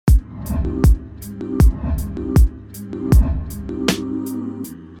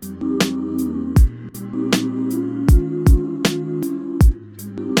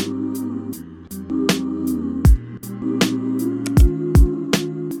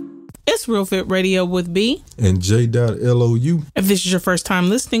It's Real Fit Radio with B and J.LOU. If this is your first time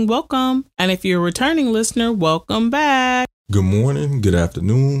listening, welcome. And if you're a returning listener, welcome back. Good morning, good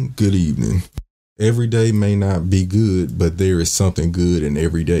afternoon, good evening. Every day may not be good, but there is something good in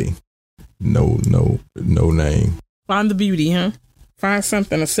every day. No name. Find the beauty, huh? Find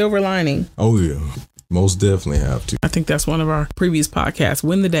something, a silver lining. Oh, yeah. Most definitely have to. I think that's one of our previous podcasts,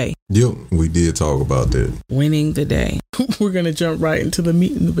 Win the Day. Yep, we did talk about that. Winning the day. We're going to jump right into the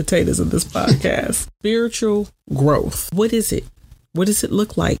meat and the potatoes of this podcast. Spiritual growth. What is it? What does it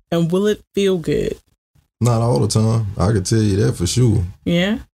look like? And will it feel good? Not all the time. I can tell you that for sure.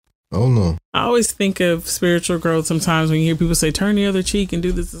 Yeah? Oh, no. I always think of spiritual growth sometimes when you hear people say, turn the other cheek and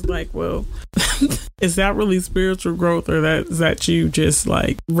do this. It's like, well, is that really spiritual growth, or is that you just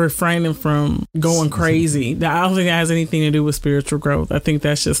like refraining from going crazy? I don't think that has anything to do with spiritual growth. I think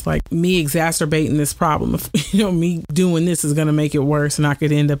that's just like me exacerbating this problem. If, me doing this is going to make it worse and I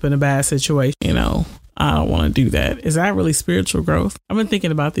could end up in a bad situation. I don't want to do that. Is that really spiritual growth? I've been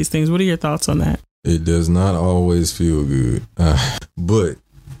thinking about these things. What are your thoughts on that? It does not always feel good. But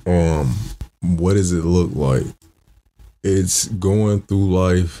what does it look like? It's going through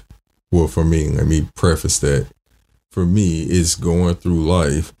life. Well, for me, let me preface that. For me, it's going through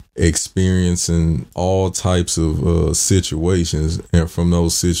life, experiencing all types of situations, and from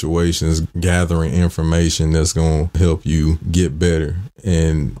those situations, gathering information that's going to help you get better.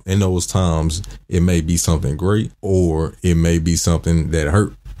 And in those times, it may be something great, or it may be something that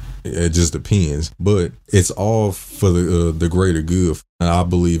hurt. It just depends, but it's all for the greater good. I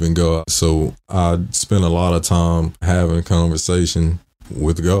believe in God, so I spend a lot of time having conversation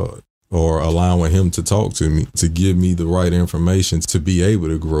with God, or allowing Him to talk to me, to give me the right information to be able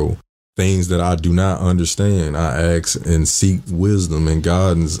to grow. Things that I do not understand, I ask and seek wisdom and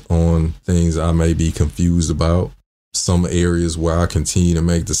guidance on things I may be confused about. Some areas where I continue to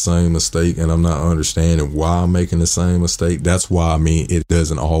make the same mistake and I'm not understanding why I'm making the same mistake. That's why it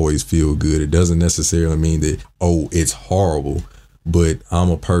doesn't always feel good. It doesn't necessarily mean that, it's horrible, but I'm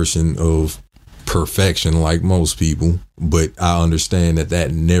a person of perfection like most people, but I understand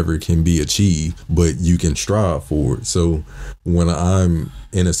that never can be achieved, but you can strive for it. So when I'm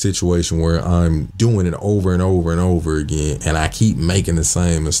in a situation where I'm doing it over and over and over again, and I keep making the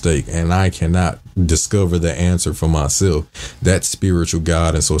same mistake, and I cannot discover the answer for myself, that's spiritual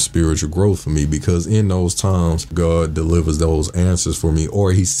guidance or spiritual growth for me, because in those times, God delivers those answers for me,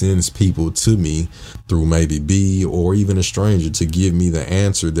 or He sends people to me through maybe B or even a stranger to give me the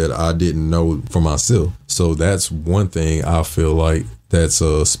answer that I didn't know for myself. So that's one thing I feel like that's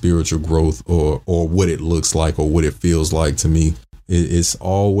a spiritual growth, or what it looks like or what it feels like to me. It's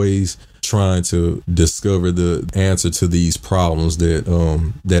always trying to discover the answer to these problems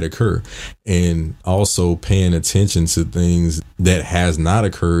that occur, and also paying attention to things that has not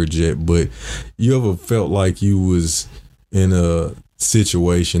occurred yet. But you ever felt like you was in a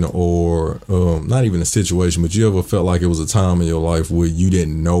situation, or not even a situation, but you ever felt like it was a time in your life where you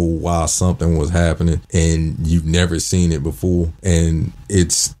didn't know why something was happening and you've never seen it before, and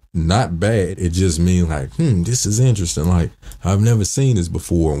it's not bad. It just means like, this is interesting. Like, I've never seen this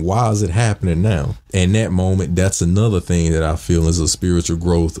before, and why is it happening now? And that moment, that's another thing that I feel is a spiritual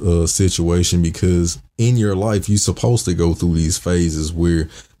growth situation, because in your life, you're supposed to go through these phases where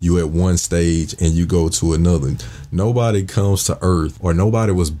you at one stage and you go to another. Nobody comes to earth, or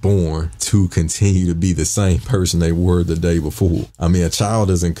nobody was born to continue to be the same person they were the day before. I mean, a child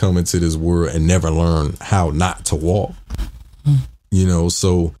doesn't come into this world and never learn how not to walk.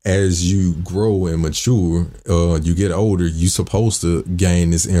 So as you grow and mature, you get older, you're supposed to gain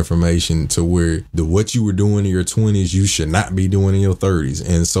this information to where what you were doing in your 20s, you should not be doing in your 30s,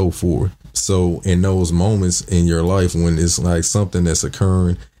 and so forth. So in those moments in your life when it's like something that's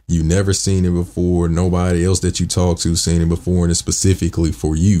occurring, you never seen it before, nobody else that you talk to seen it before, and it's specifically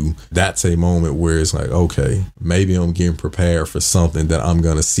for you, that's a moment where it's like, okay, maybe I'm getting prepared for something that I'm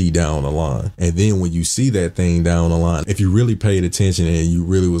going to see down the line. And then when you see that thing down the line, if you really paid attention and you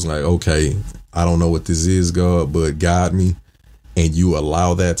really was like, okay, I don't know what this is, God, but guide me, and you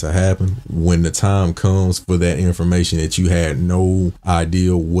allow that to happen, when the time comes for that information that you had no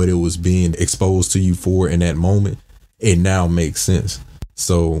idea what it was being exposed to you for in that moment, it now makes sense.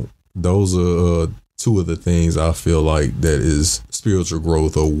 So those are two of the things I feel like that is spiritual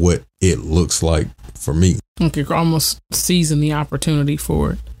growth, or what it looks like for me. Okay, almost seizing the opportunity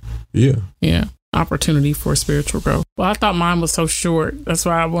for it. Yeah. Yeah. opportunity for spiritual growth. Well, I thought mine was so short. That's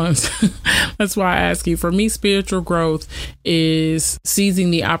why that's why I ask you. For me, spiritual growth is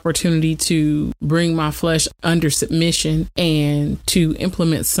seizing the opportunity to bring my flesh under submission and to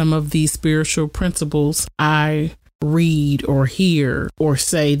implement some of these spiritual principles I read or hear or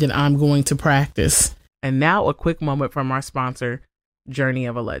say that I'm going to practice. And now a quick moment from our sponsor, Journey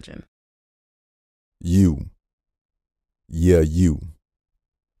of a Legend. You. Yeah, you.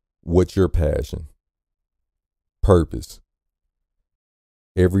 What's your passion? Purpose.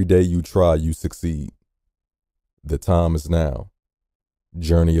 Every day you try, you succeed. The time is now.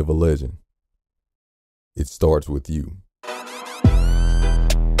 Journey of a Legend. It starts with you.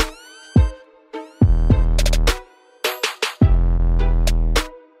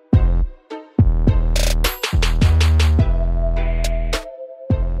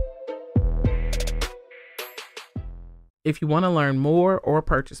 If you want to learn more or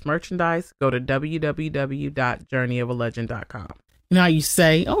purchase merchandise, go to www.journeyofalegend.com. You know how you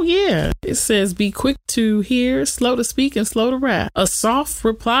say, oh yeah, it says be quick to hear, slow to speak, and slow to wrath. A soft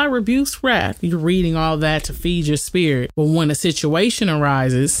reply rebukes wrath. You're reading all that to feed your spirit. But when a situation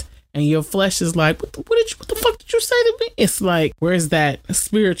arises and your flesh is like, what the fuck did you say to me? It's like, where's that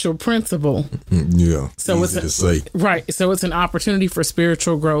spiritual principle? Yeah. So easy to say. Right. So it's an opportunity for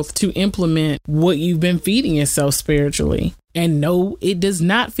spiritual growth to implement what you've been feeding yourself spiritually. And no, it does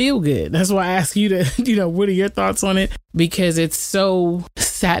not feel good. That's why I ask you to, what are your thoughts on it? Because it's so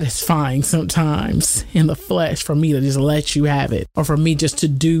satisfying sometimes in the flesh for me to just let you have it, or for me just to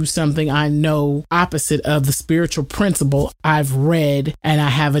do something I know opposite of the spiritual principle I've read and I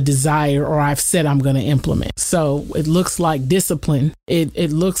have a desire or I've said I'm going to implement. So it looks like discipline.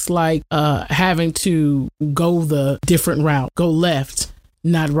 It looks like having to go the different route, go left,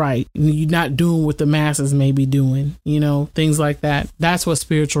 not right. You're not doing what the masses may be doing, things like that. That's what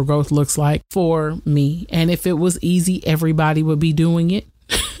spiritual growth looks like for me. And if it was easy, everybody would be doing it.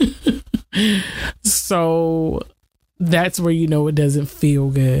 So that's where it doesn't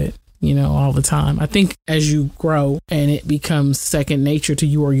feel good, all the time. I think as you grow and it becomes second nature to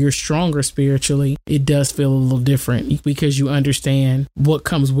you, or you're stronger spiritually, it does feel a little different because you understand what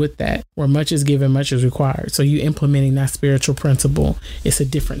comes with that. Where much is given, much is required. So you implementing that spiritual principle, it's a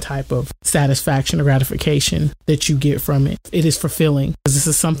different type of satisfaction or gratification that you get from it. It is fulfilling because this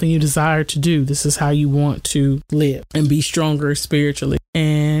is something you desire to do. This is how you want to live and be stronger spiritually.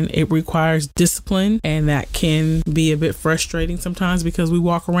 And it requires discipline, and that can be a bit frustrating sometimes because we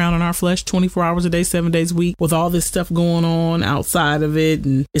walk around in our flesh 24 hours a day, 7 days a week with all this stuff going on outside of it,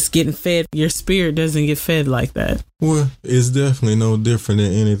 and it's getting fed. Your spirit doesn't get fed like that. Well, it's definitely no different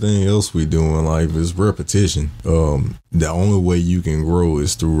than anything else we do in life. Is repetition. The only way you can grow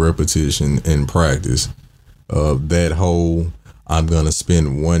is through repetition and practice. That whole, I'm going to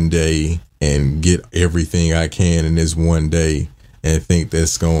spend one day and get everything I can in this one day and think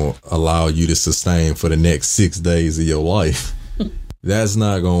that's going to allow you to sustain for the next 6 days of your life. That's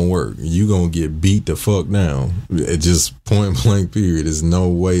not going to work. You're going to get beat the fuck down. It just point blank period. There's no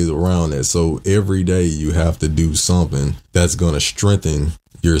ways around that. So every day you have to do something that's going to strengthen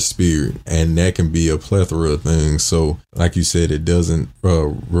your spirit. And that can be a plethora of things. So like you said, it doesn't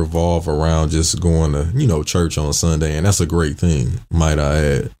revolve around just going to, church on Sunday. And that's a great thing, might I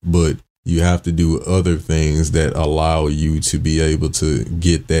add. But you have to do other things that allow you to be able to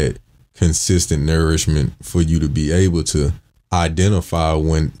get that consistent nourishment for you to be able to identify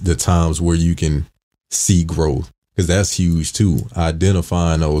when the times where you can see growth, because that's huge too.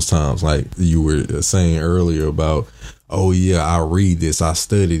 Identifying those times, like you were saying earlier about, oh yeah, I read this, I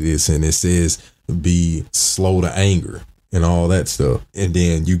study this, and it says be slow to anger and all that stuff. And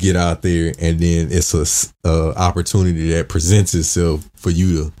then you get out there and then it's a opportunity that presents itself for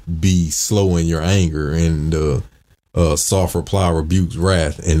you to be slow in your anger, and soft reply rebukes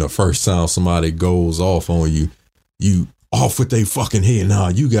wrath. And the first time somebody goes off on you, you off with their fucking head. Nah,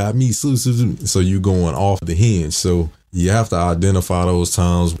 you got me. So you going off the hinge. So you have to identify those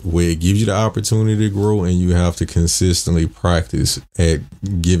times where it gives you the opportunity to grow, and you have to consistently practice at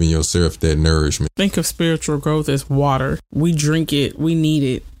giving yourself that nourishment. Think of spiritual growth as water. We drink it. We need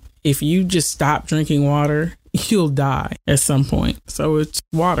it. If you just stop drinking water, you'll die at some point. So it's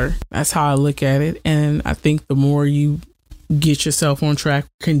water. That's how I look at it. And I think the more you get yourself on track,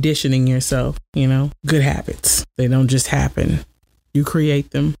 conditioning yourself, good habits. They don't just happen. You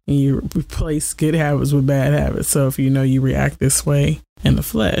create them and you replace good habits with bad habits. So if you react this way in the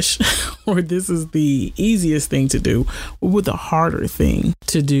flesh, or this is the easiest thing to do, what would the harder thing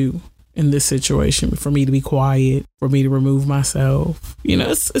to do in this situation? For me to be quiet, for me to remove myself,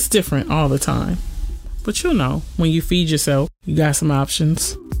 it's different all the time. But when you feed yourself, you got some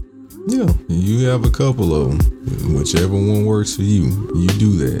options. Yeah, you have a couple of them. Whichever one works for you, you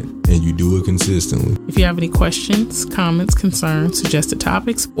do that, and you do it consistently. If you have any questions, comments, concerns, suggested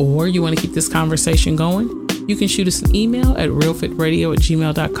topics, or you want to keep this conversation going, you can shoot us an email at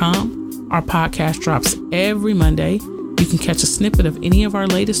realfitradio@gmail.com. Our podcast drops every Monday. You can catch a snippet of any of our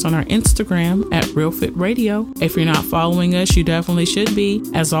latest on our Instagram at realfitradio. If you're not following us, you definitely should be.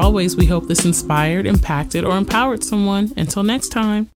 As always, we hope this inspired, impacted, or empowered someone. Until next time.